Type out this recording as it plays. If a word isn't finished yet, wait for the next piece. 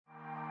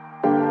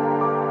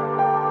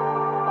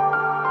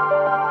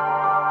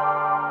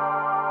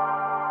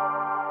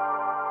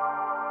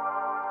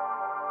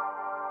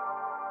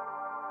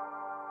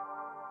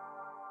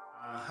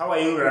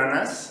are you,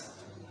 runners?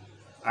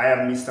 I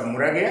am Mr.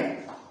 Murage.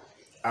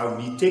 I'll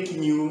be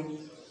taking you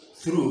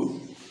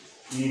through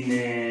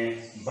in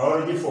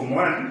Biology Form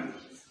 1,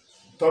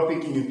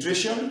 topic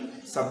nutrition,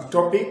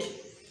 subtopic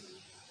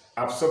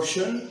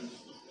absorption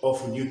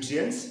of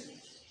nutrients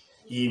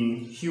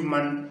in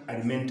human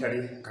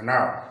alimentary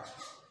canal.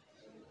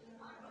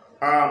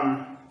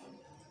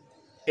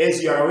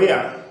 As you are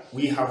aware,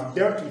 we have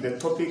dealt with the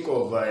topic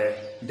of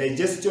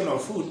digestion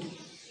of food,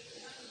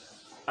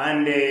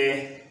 and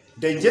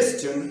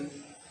digestion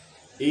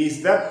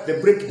is that the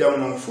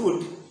breakdown of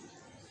food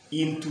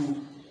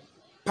into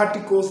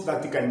particles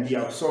that can be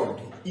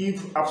absorbed.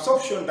 If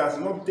absorption does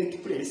not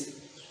take place,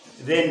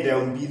 then there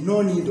will be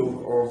no need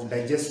of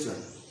digestion.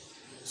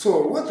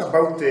 So what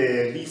about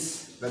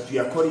this that we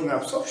are calling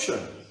absorption?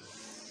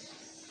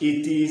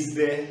 It is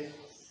a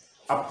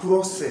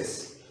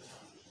process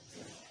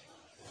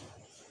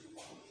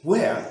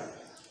where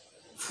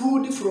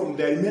food from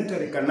the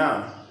alimentary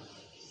canal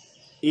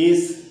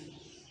is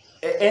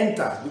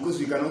enters, because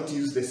we cannot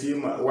use the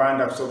same word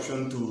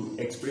absorption to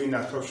explain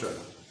absorption.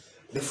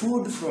 The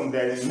food from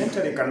the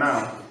alimentary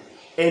canal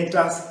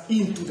enters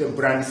into the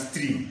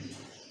bloodstream.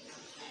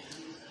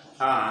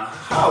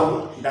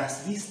 How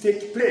does this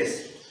take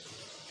place?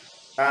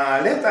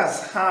 Let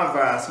us have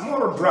a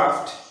small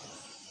draft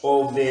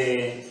of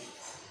the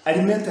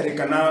alimentary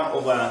canal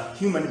of a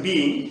human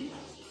being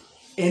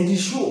and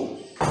show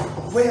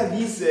where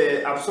this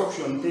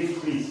absorption takes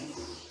place.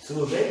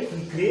 So very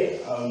quickly,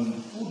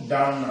 put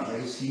down a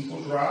very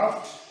simple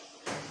draft.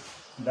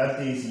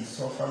 That is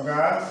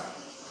esophagus,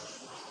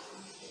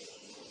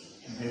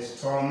 the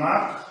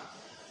stomach,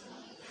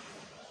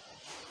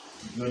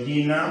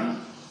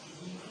 duodenum,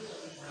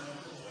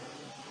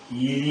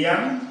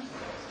 ileum,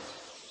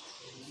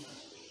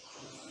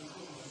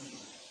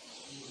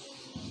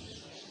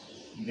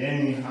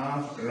 then we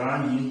have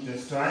large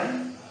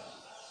intestine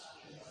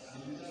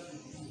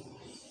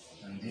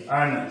and the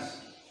anus.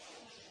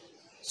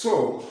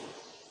 So,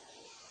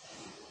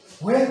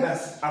 where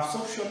does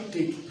absorption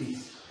take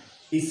place?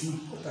 It's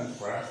important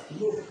for us to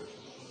know.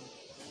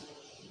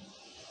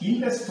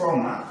 In the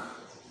stomach,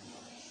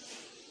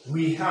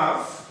 we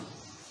have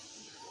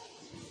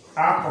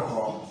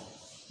alcohol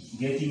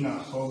getting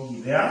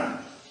absorbed there.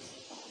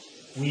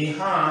 We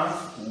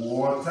have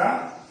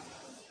water.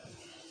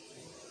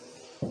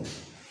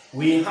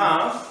 We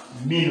have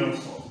mineral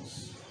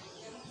salts.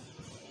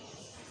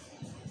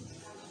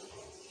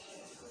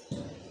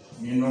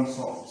 Mineral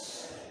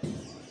salts.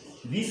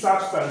 These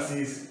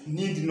substances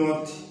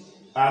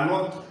are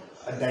not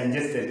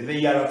digested.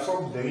 They are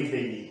absorbed the way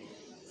they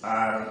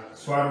are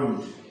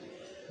swallowed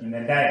in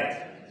a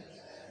diet.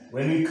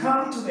 When we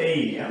come to the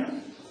area,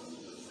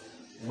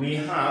 we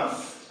have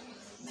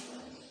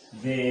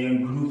the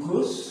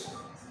glucose,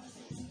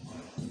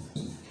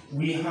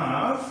 we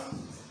have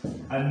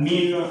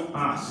amino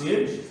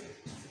acid,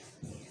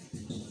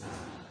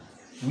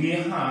 we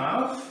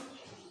have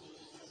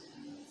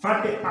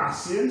fatty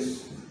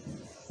acids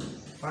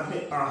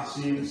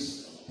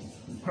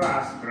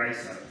plus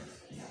glycerol.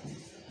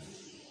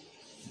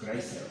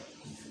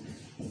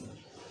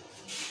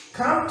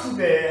 Come to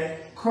the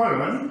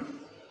colon,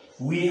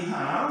 we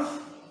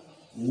have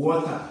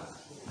water.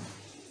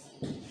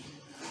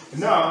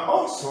 Now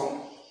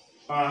also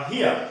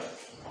here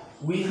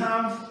we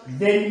have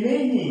the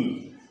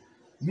remaining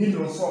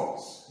mineral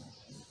salts.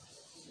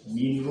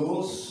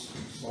 Minerals,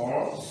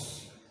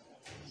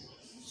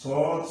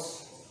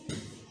 salts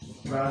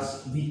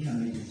plus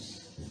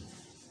vitamins.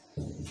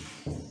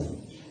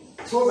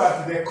 So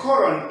that the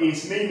colon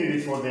is mainly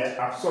for the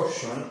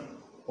absorption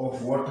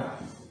of water.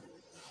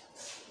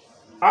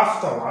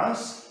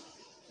 Afterwards,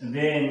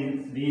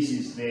 then this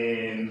is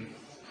the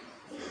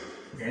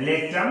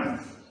rectum,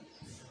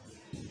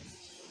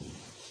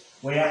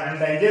 where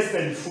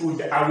undigested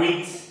food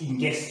awaits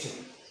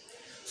ingestion.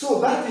 So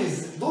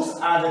those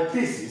are the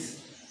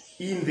places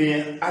in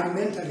the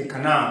alimentary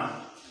canal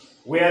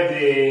where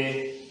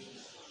the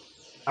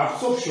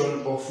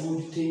absorption of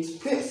food takes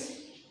place.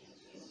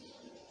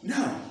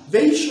 Now,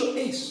 the issue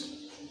is,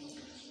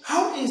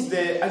 how is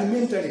the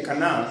alimentary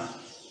canal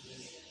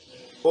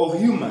of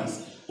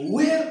humans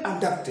well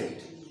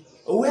adapted,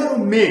 well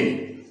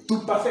made to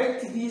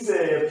perfect this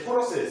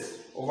process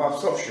of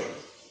absorption?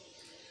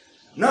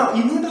 Now,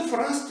 in order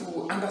for us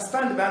to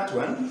understand that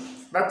one,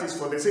 that is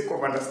for the sake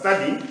of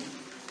understanding,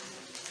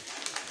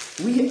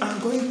 we are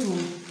going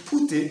to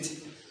put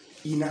it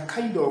in a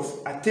kind of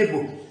a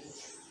table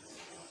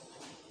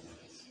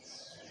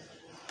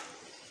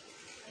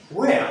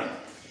where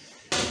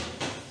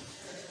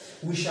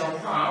we shall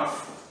have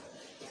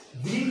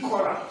 3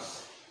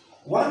 columns.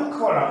 One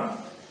column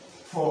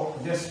for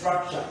the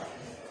structure,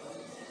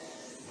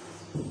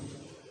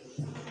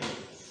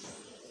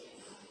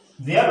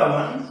 the other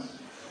one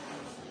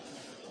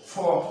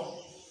for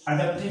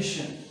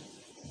adaptation,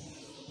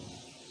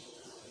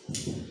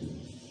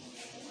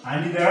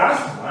 and the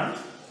last one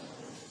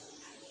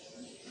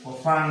for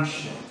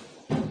function.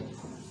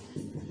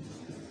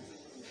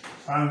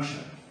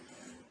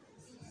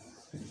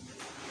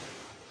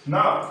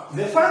 Now,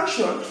 the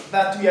function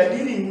that we are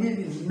dealing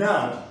with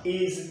now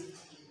is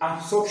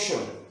absorption.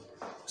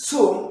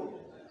 So,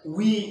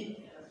 we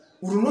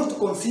will not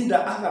consider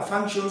other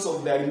functions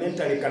of the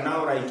alimentary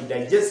canal like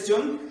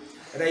digestion,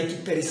 like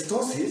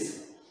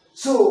peristalsis.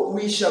 So,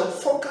 we shall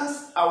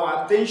focus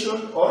our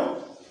attention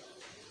on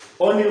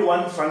only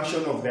one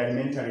function of the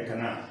alimentary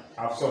canal,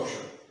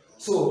 absorption.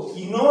 So,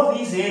 in all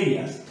these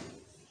areas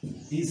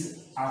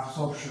is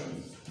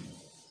absorption.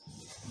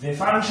 The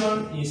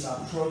function is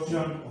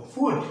absorption of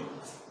food.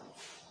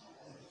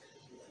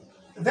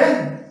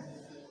 Then,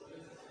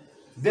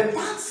 the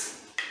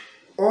parts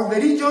or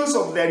the regions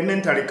of the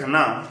alimentary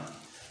canal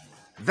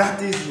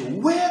that is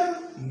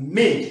well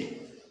made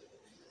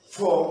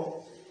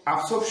for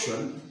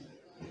absorption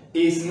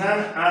is none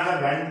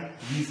other than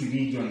this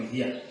region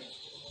here.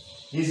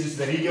 This is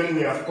the region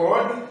we have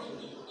called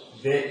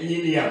the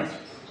ileum.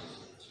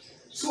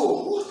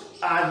 So, what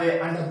are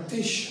the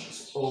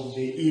adaptations of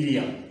the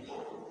ileum?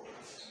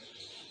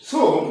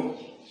 So,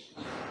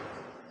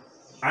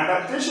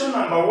 adaptation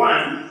number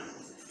one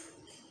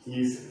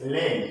is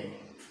length.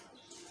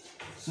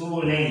 So,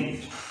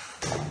 length.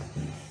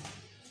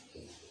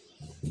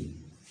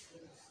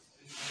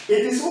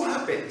 It so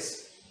happens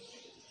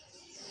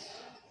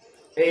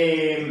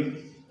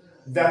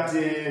that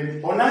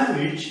on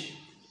average,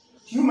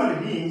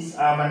 human beings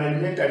have an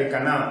alimentary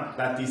canal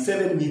that is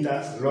 7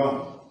 meters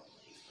long.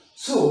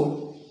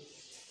 So,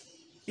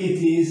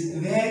 it is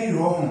very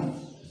long.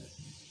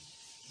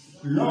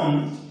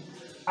 Long,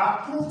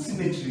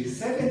 approximately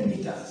 7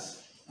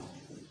 meters.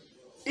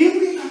 If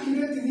we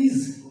calculate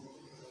this,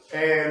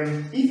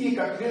 if we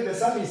calculate the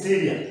surface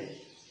area,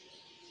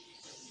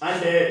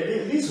 and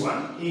this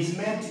one is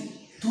meant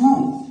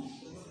to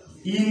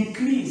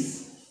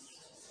increase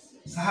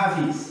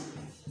surface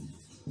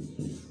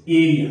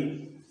area,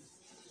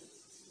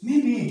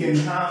 maybe we can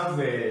have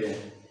a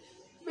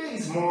very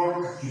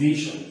small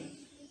calculation.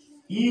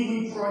 If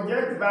we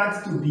project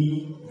that to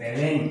be the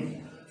length,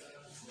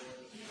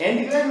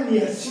 and then we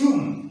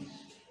assume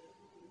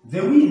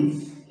the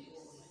width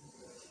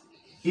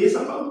is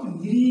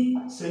about 3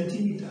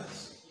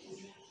 centimeters.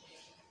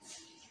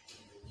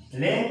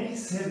 Length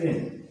is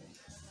 7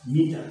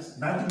 meters.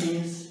 That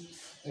means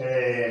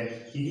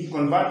if you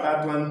convert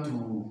that one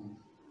to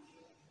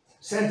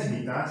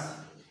centimeters,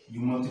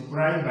 you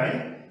multiply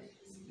by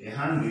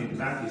 100,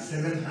 that is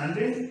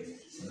 700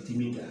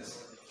 centimeters.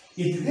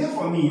 It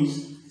therefore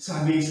means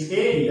surface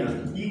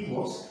area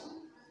equals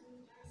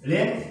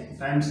length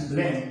times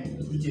length,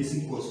 which is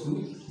equals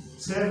to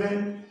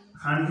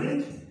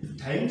 700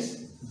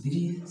 times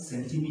 3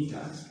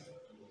 centimeters.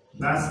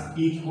 That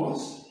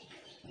equals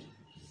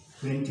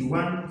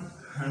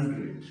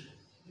 2100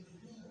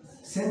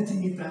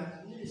 centimeter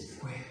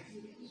square.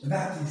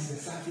 That is the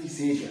surface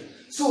area.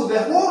 So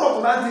the whole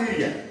of that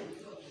area,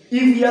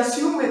 if we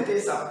assume it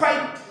is a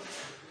pipe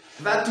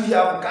that we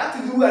have cut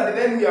through and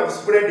then we have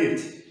spread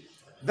it,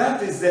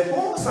 that is the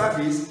whole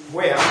surface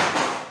where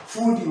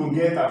food will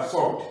get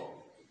absorbed.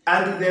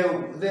 And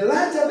the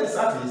larger the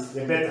surface,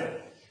 the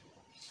better.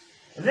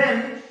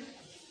 Then,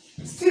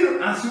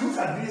 still as you look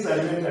at this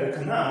alimentary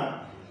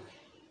canal,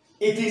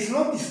 it is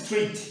not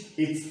straight,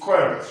 it's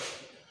coiled.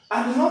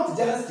 And not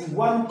just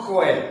one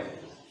coil.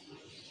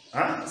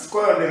 It's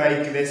coiled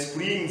like the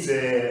springs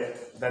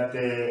that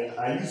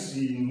are used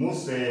in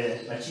most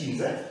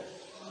machines.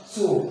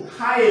 So,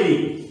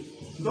 highly,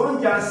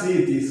 don't just say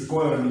it is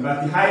coiled,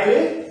 but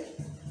highly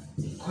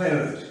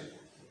coiled.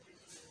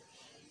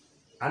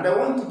 And I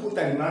want to put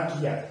a remark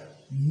here,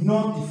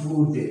 not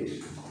folded.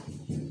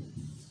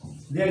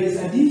 There is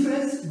a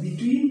difference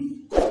between